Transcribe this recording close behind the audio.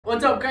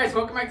What's up, guys?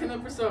 Welcome back to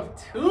another episode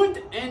of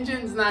Tuned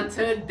Engines. Now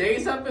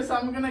today's episode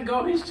I'm gonna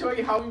go and show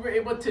you how we were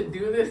able to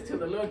do this to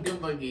the little Dune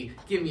buggy.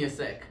 Give me a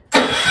sec.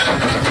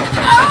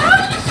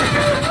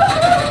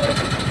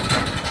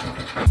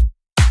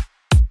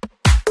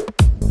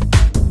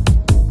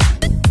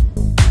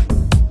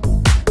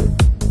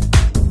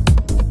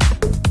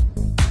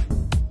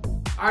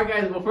 Alright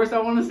guys, well first I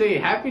want to say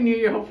Happy New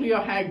Year. Hopefully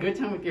y'all had a good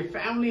time with your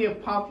family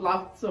and popped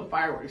lots of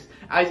fireworks.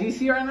 As you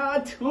see right now,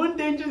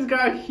 Tuned Engines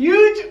got a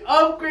huge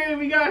upgrade.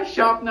 We got a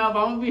shop now, but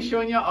I'm going to be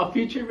showing y'all a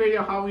future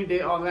video how we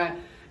did all that,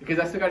 because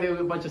I still got to do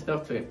a bunch of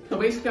stuff to it. So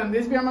basically on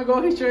this video I'm going to go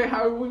and show you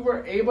how we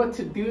were able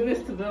to do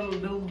this to the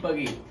little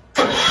buggy.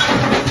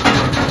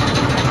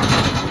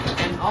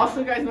 And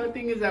also guys, another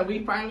thing is that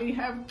we finally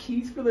have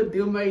keys for the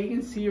Dune buggy. You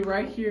can see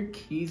right here,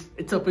 keys.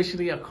 It's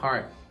officially a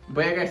car.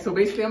 But yeah guys, so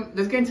basically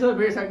let's get into the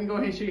video so I can go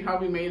ahead and show you how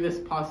we made this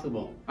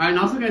possible. Alright, and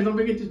also guys, don't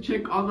forget to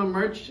check all the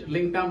merch,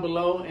 link down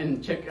below,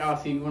 and check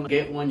out see if you want to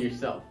get one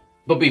yourself.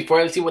 But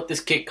before I see what this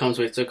kit comes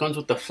with, so it comes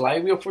with the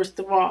flywheel first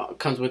of all, it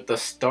comes with the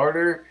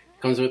starter,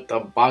 it comes with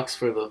the box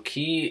for the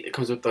key, it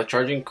comes with the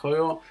charging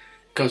coil,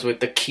 it comes with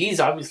the keys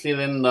obviously,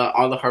 then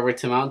all the hardware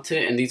to mount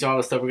it, and these are all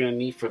the stuff we're going to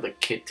need for the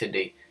kit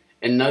today.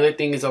 Another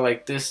thing is that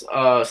like this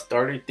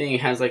starter thing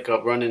has like a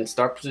run and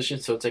start position,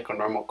 so it's like a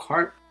normal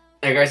cart.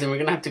 Alright guys, and we're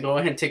gonna have to go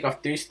ahead and take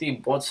off 3 steel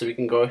bolts so we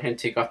can go ahead and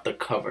take off the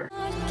cover.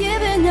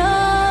 Giving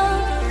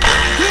up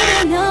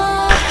on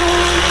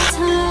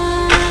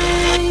time,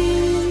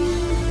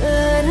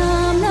 but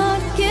I'm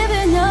not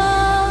giving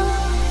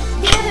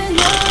up, giving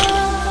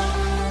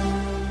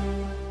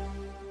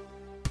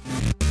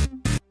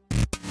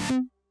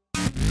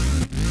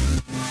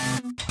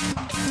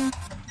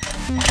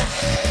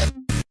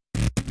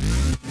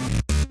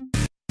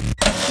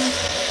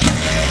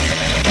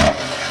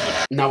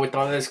Now with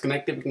all this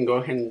connected, we can go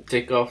ahead and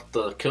take off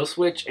the kill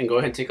switch and go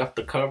ahead and take off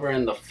the cover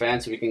and the fan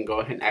so we can go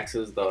ahead and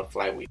access the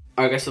flywheel.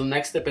 Alright guys, so the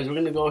next step is we're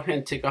going to go ahead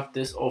and take off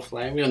this old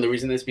flywheel, and the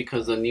reason is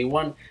because the new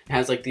one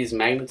has like these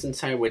magnets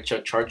inside which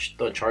charge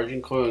the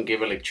charging coil and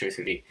give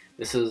electricity.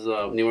 This is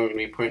the new one we're going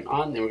to be putting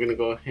on, and we're going to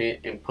go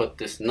ahead and put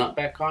this nut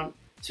back on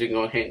so we can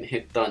go ahead and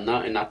hit the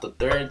nut and not the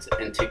threads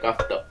and take off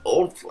the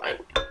old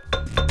flywheel.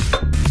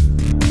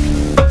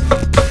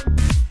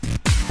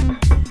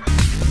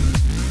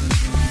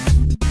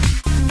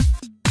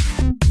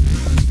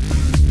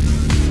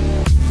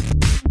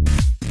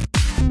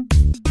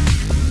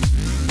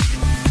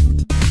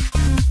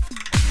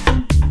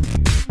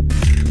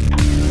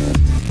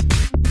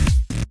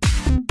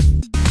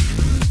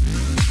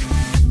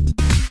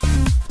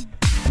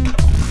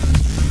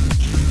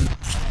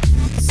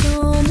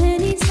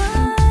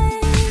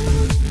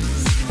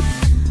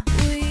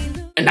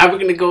 And now we're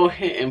going to go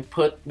ahead and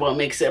put what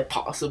makes it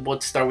possible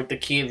to start with the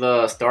key,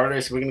 the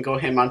starter. So we're going to go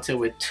ahead and mount it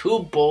with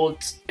 2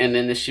 bolts, and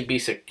then this should be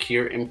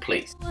secure in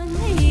place.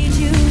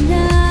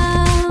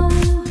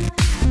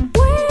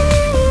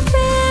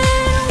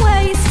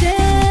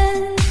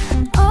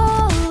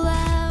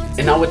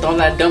 And now with all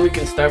that done, we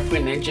can start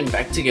putting the engine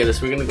back together.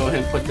 So we're going to go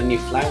ahead and put the new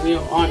flywheel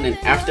on, and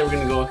after we're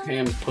going to go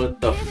ahead and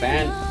put the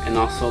fan and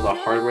also the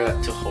hardware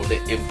to hold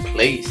it in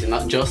place. And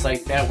not just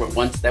like that, we're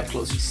one step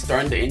closer to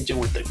starting the engine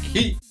with the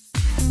key.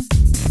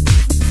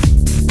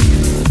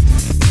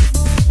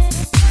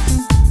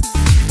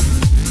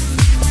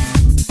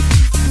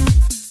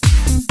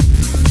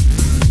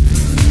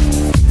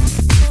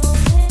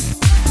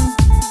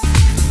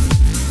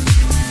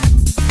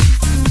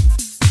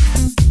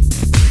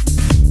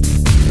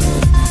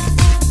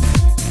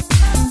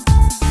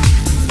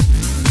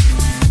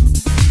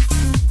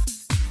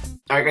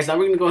 Alright guys, now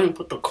we're going to go ahead and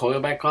put the coil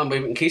back on, but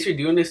in case you're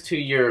doing this to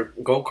your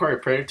go-kart or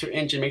Predator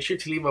engine, make sure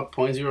to leave a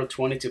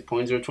 0.020 to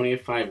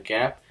 0.025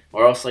 gap,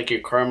 or else like your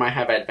car might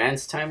have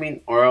advanced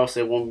timing, or else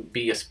it won't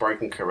be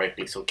sparking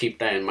correctly, so keep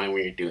that in mind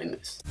when you're doing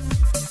this.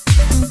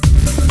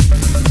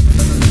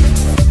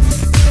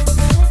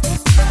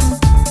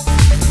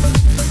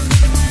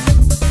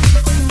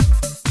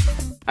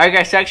 Alright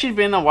guys, it's actually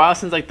been a while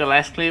since like the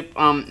last clip.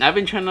 I've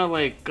been trying to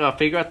like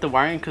figure out the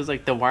wiring, because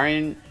like the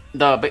wiring,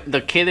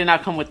 the kit did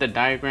not come with the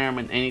diagram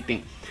and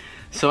anything,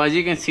 so as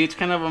you can see it's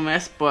kind of a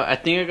mess, but I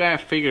think I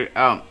got it figured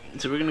out.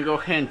 So we're gonna go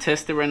ahead and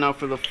test it right now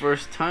for the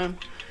first time.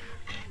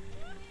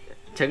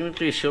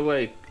 Technically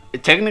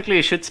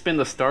it should spin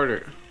the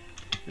starter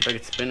if I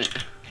could spin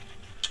it.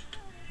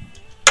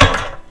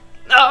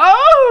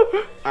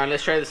 Oh! Alright,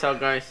 let's try this out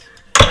guys.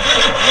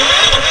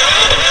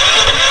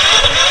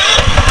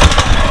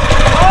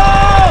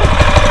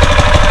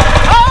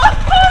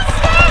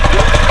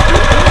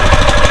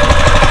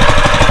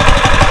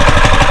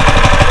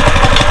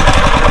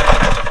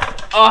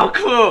 Oh,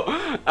 cool.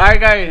 Alright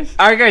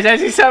guys,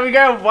 as you saw, we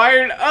got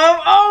wired up.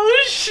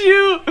 Oh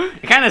shoot,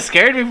 it kind of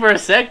scared me for a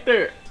sec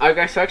there. Alright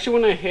guys, so I actually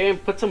went ahead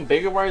and put some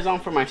bigger wires on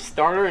for my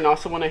starter, and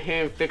also went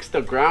ahead and fixed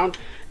the ground.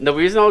 And the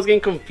reason I was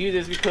getting confused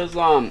is because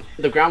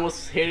the ground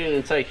was hidden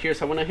inside here,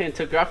 so I went ahead and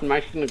took it off, and I'm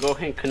actually gonna go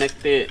ahead and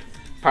connect it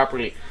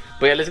properly.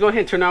 But yeah, let's go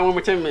ahead and turn it on one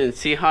more time and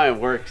see how it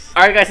works.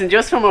 Alright guys, and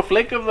just from a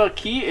flick of the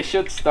key, it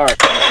should start.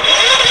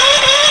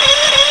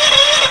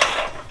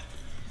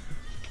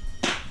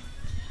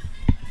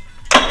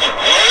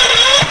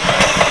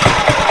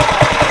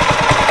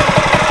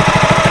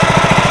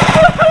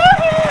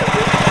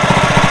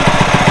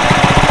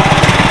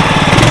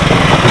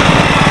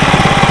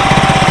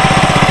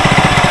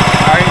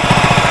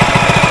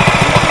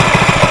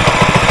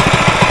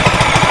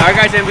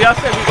 guys, and we also,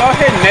 if we go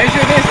ahead and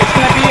measure this, it's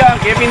gonna be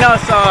giving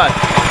us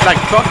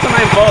like 12 to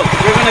 9 volts.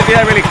 We're gonna do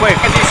that really quick.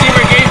 As you see,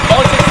 we're getting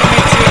voltage from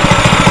me too.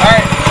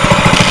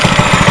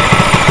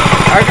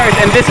 Alright guys,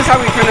 and this is how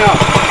we turn it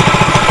off.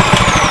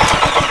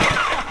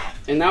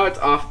 And now it's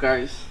off,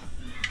 guys.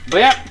 But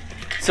yeah,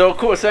 so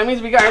cool. So that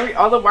means we got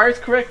all the wires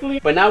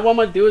correctly. But now what I'm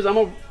gonna do is I'm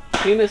gonna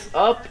clean this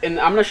up, and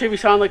I'm not sure if you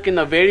saw like in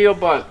the video,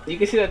 but you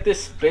can see that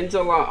this spins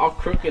a lot, all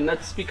crooked, and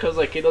that's because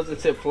like it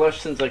doesn't sit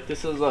flush, since like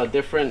this is a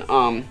different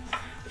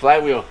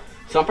flywheel.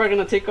 So I'm probably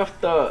gonna take off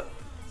the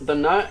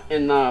nut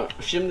and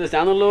shim this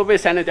down a little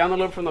bit, sand it down a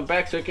little from the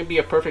back, so it can be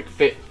a perfect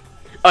fit.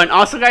 Oh, and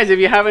also guys, if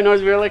you haven't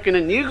noticed, we're like in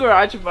a new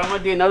garage, but I'm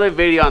gonna do another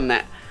video on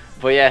that.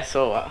 But yeah,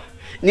 so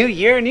new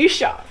year, new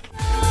shop.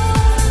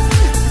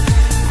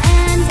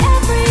 And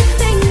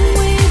everything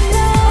we've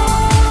known,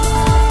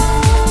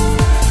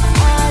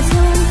 I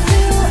don't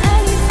feel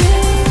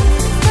anything,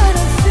 but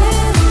I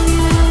feel you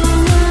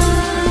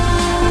now.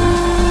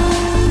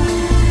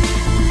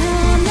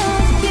 I'm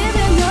not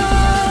giving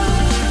up,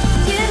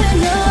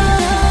 giving up.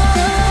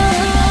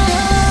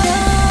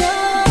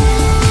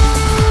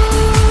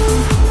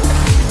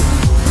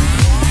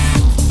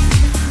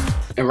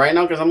 And right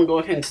now, guys, I'm gonna go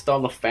ahead and install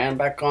the fan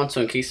back on,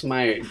 so in case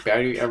my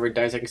battery ever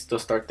dies, I can still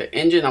start the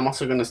engine. I'm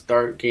also gonna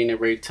start getting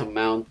it ready to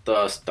mount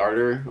the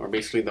starter, or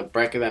basically the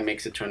bracket that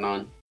makes it turn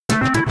on.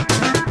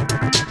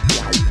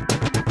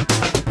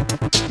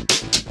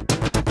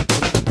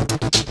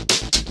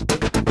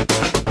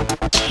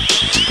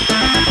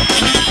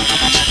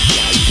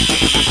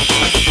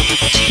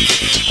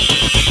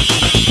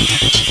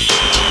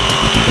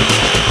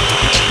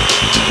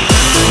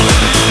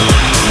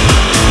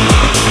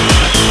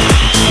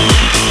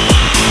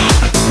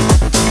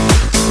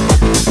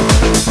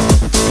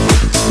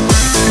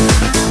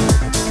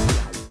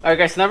 Alright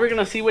guys, so now we're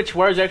gonna see which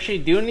wires are actually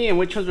Dune and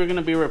which ones we're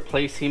gonna be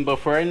replacing. But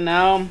for right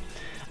now,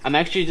 I'm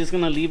actually just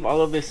gonna leave all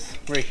of this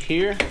right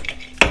here.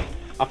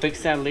 I'll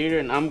fix that later,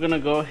 and I'm gonna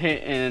go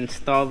ahead and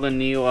install the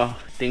new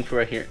thing for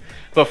right here.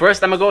 But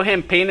first, I'm gonna go ahead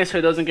and paint it so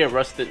it doesn't get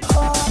rusted.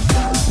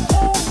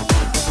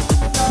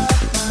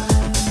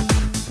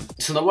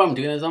 So now what I'm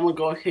doing is I'm gonna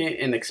go ahead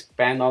and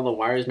expand all the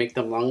wires, make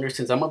them longer.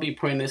 Since I'm gonna be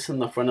putting this in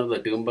the front of the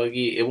Dune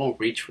buggy, it won't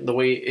reach the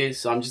way it is,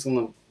 so I'm just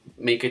gonna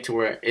make it to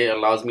where it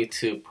allows me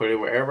to put it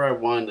wherever I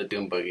want in the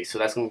Dune buggy. So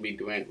that's going to be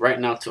doing right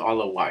now to all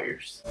the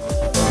wires.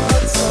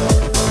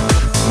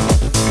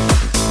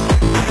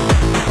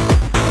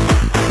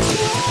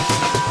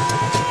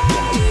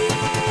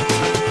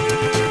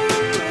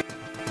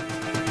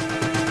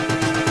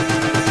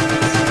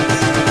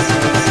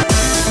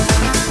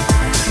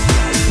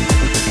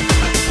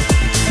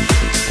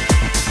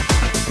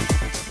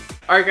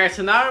 Alright guys,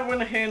 so now I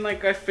went ahead and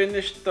like I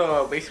finished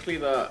basically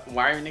the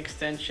wiring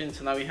extension.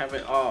 So now we have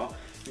it all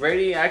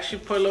ready. I actually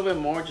put a little bit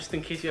more just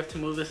in case you have to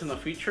move this in the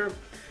future.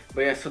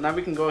 But yeah, so now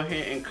we can go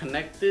ahead and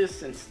connect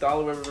this,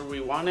 install it wherever we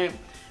want it, and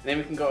then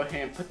we can go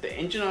ahead and put the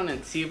engine on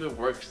and see if it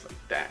works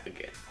like that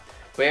again.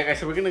 But yeah guys,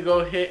 so we're gonna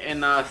go ahead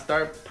and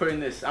start putting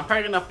this. I'm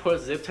probably gonna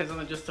put zip ties on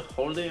it just to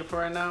hold it for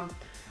right now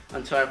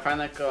until I find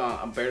like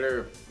a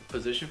better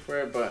position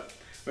for it. But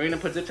we're gonna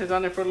put zip ties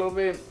on it for a little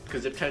bit,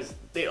 because zip ties,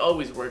 they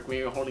always work when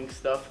you're holding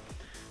stuff.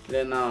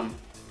 Then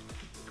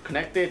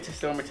connect it to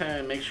still time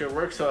and make sure it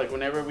works, so like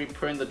whenever we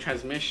put in the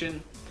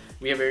transmission,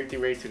 we have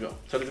everything ready to go.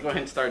 So let's go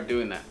ahead and start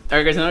doing that.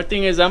 Alright guys, another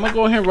thing is I'm gonna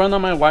go ahead and run all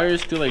my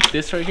wires through like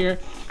this right here.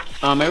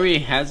 Every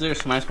has there,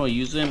 so might as well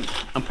use them.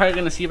 I'm probably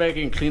gonna see if I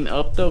can clean it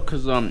up though,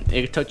 because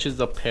it touches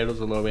the pedals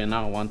a little bit and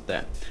I don't want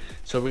that.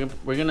 So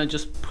we're gonna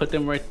just put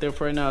them right there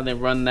for right now, and then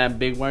run that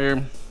big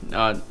wire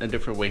a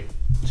different way.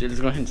 So let's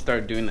go ahead and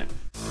start doing that.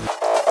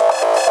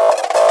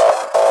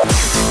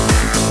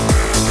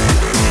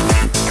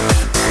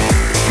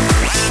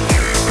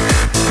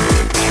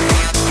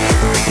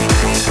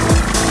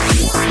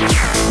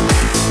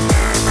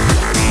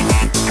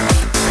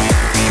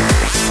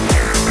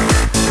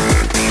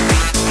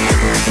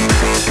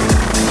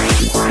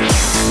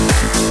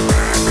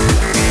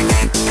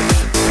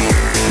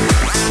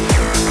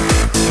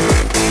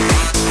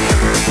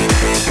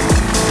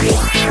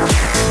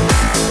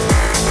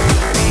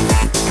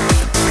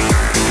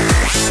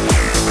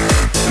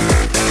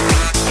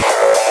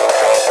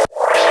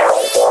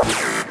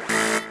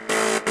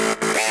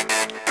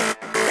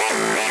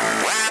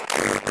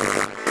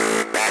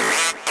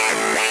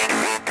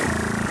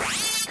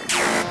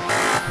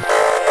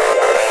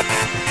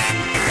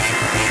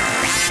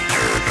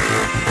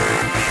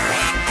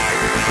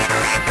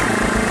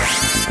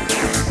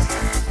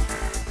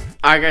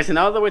 Alright guys, so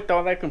now that with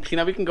all that complete,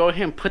 now we can go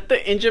ahead and put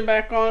the engine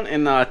back on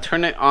and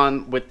turn it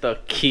on with the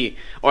key,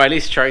 or at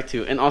least try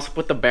to, and also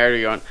put the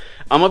battery on.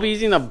 I'm gonna be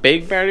using a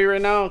big battery right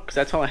now because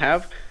that's all I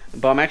have,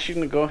 but I'm actually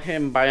gonna go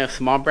ahead and buy a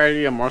small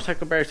battery, a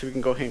motorcycle battery, so we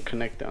can go ahead and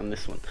connect it on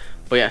this one.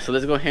 But yeah, so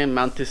let's go ahead and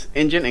mount this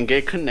engine and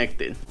get it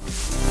connected.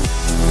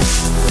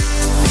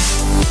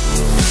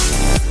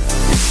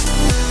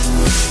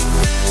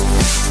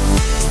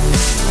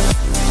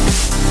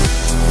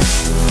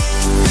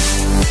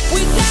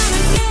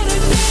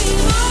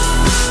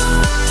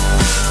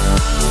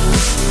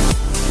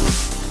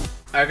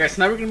 Alright guys,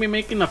 so now we're going to be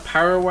making the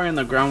power wire and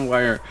the ground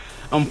wire.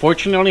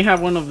 Unfortunately I only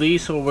have one of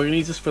these, so we're going to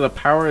use this for the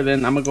power.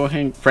 Then I'm going to go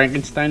ahead and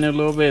Frankenstein it a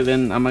little bit.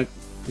 Then I'm going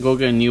to go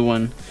get a new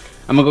one.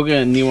 I'm going to go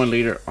get a new one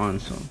later on.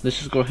 So let's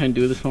just go ahead and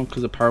do this one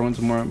because the power one's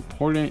more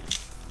important.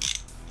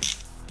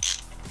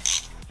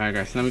 Alright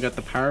guys, so now we got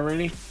the power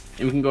ready.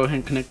 And we can go ahead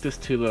and connect this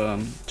to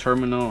the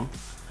terminal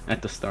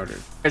at the starter.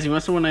 Guys, we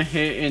also want to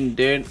hit and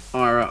dead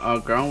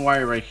our ground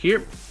wire right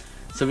here.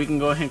 So we can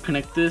go ahead and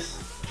connect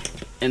this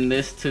and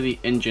this to the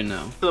engine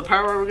now. So the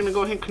power wire, we're gonna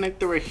go ahead and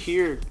connect it right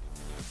here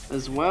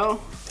as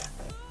well.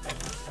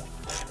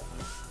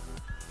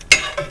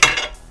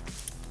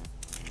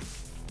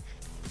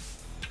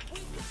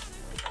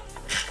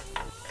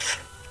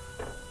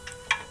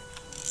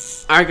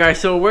 Alright guys,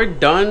 so we're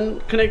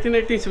done connecting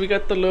everything. So we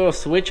got the little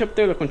switch up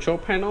there, the control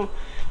panel.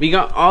 We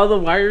got all the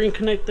wiring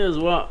connected as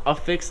well. I'll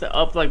fix that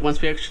up like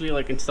once we actually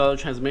like install the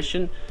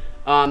transmission.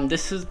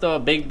 This is the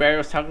big barrier I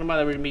was talking about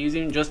that we're gonna be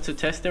using just to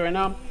test it right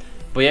now.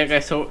 But yeah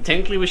guys, so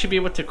technically we should be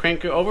able to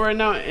crank it over right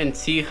now and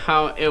see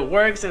how it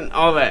works and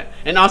all that.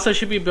 And also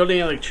should be building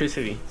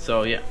electricity,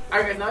 so yeah.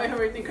 Alright guys, now we have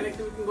everything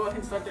connected, we can go ahead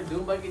and start the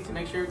Dune buggy to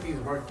make sure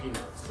everything's working.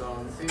 So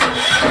let's see. Oh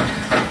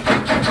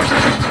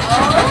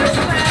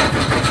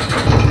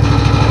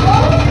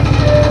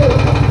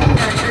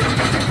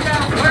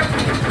snap!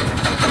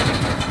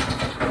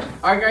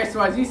 Alright guys,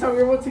 so as you saw,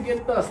 we were able to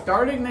get the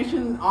start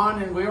ignition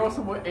on, and we were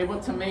also able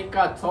to make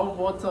 12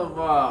 volts of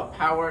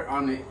power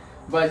on it.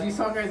 But as you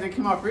saw guys, it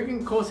came out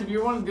freaking cool. So if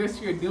you want to do this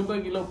to your Dune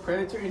buggy little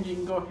Predator engine, you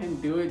can go ahead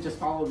and do it. Just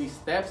follow these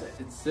steps.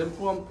 It's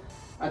simple.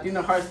 I think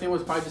the hardest thing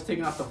was probably just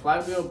taking off the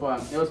flywheel,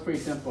 but it was pretty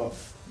simple.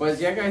 But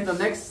yeah guys, the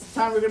next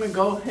time we're gonna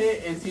go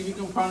ahead and see if we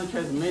can put on the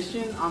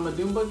transmission on the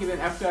Dune buggy, then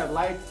after that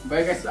light.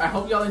 But guys, I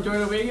hope y'all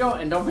enjoyed the video,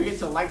 and don't forget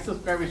to like,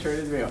 subscribe, and share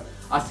this video.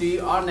 I'll see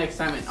you all next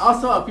time, and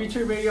also a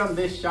future video on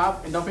this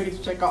shop, and don't forget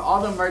to check out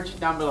all the merch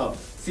down below.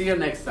 See you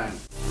next time.